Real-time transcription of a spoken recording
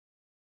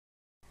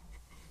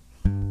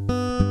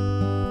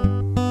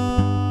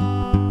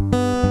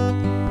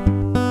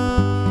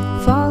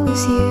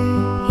is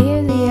here,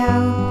 hear the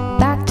yell.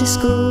 Back to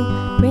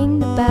school, ring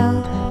the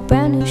bell.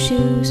 Brand new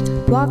shoes,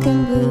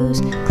 walking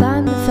blues.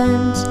 Climb the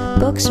fence,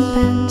 books and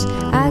pens.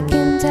 I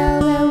can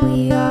tell that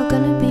we are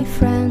gonna be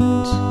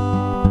friends.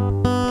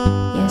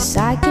 Yes,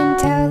 I can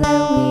tell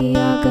that we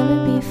are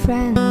gonna be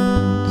friends.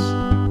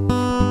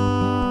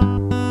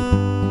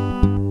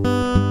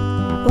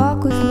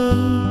 Walk with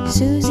me,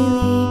 Susie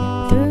Lee,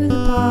 through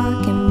the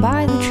park and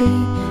by the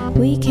tree.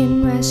 We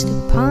can rest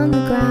upon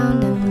the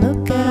ground and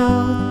look at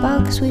all the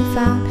bugs we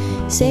found.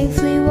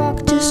 Safely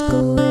walk to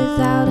school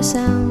without a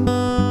sound.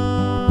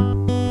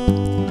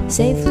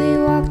 Safely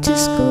walk to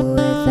school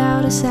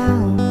without a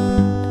sound.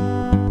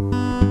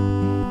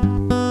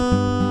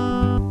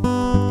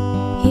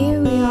 Here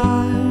we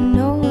are,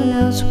 no one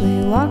else.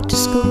 We walk to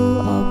school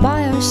all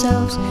by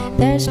ourselves.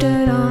 There's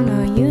dirt on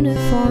our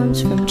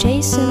uniforms from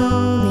chasing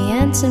all the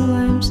ants and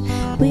worms.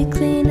 We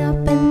clean up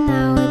and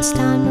now it's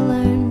time to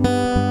learn.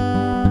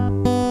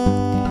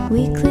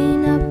 We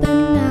clean up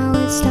and now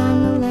it's time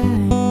to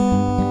learn.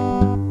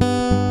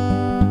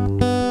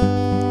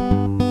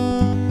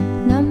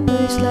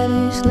 Numbers,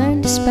 letters,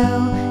 learn to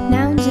spell.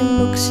 Nouns and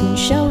books and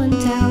show and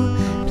tell.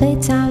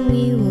 Playtime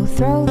we will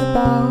throw the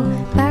ball.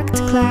 Back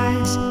to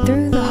class,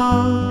 through the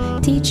hall.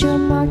 Teacher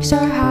marks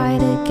our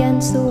height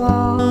against the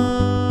wall.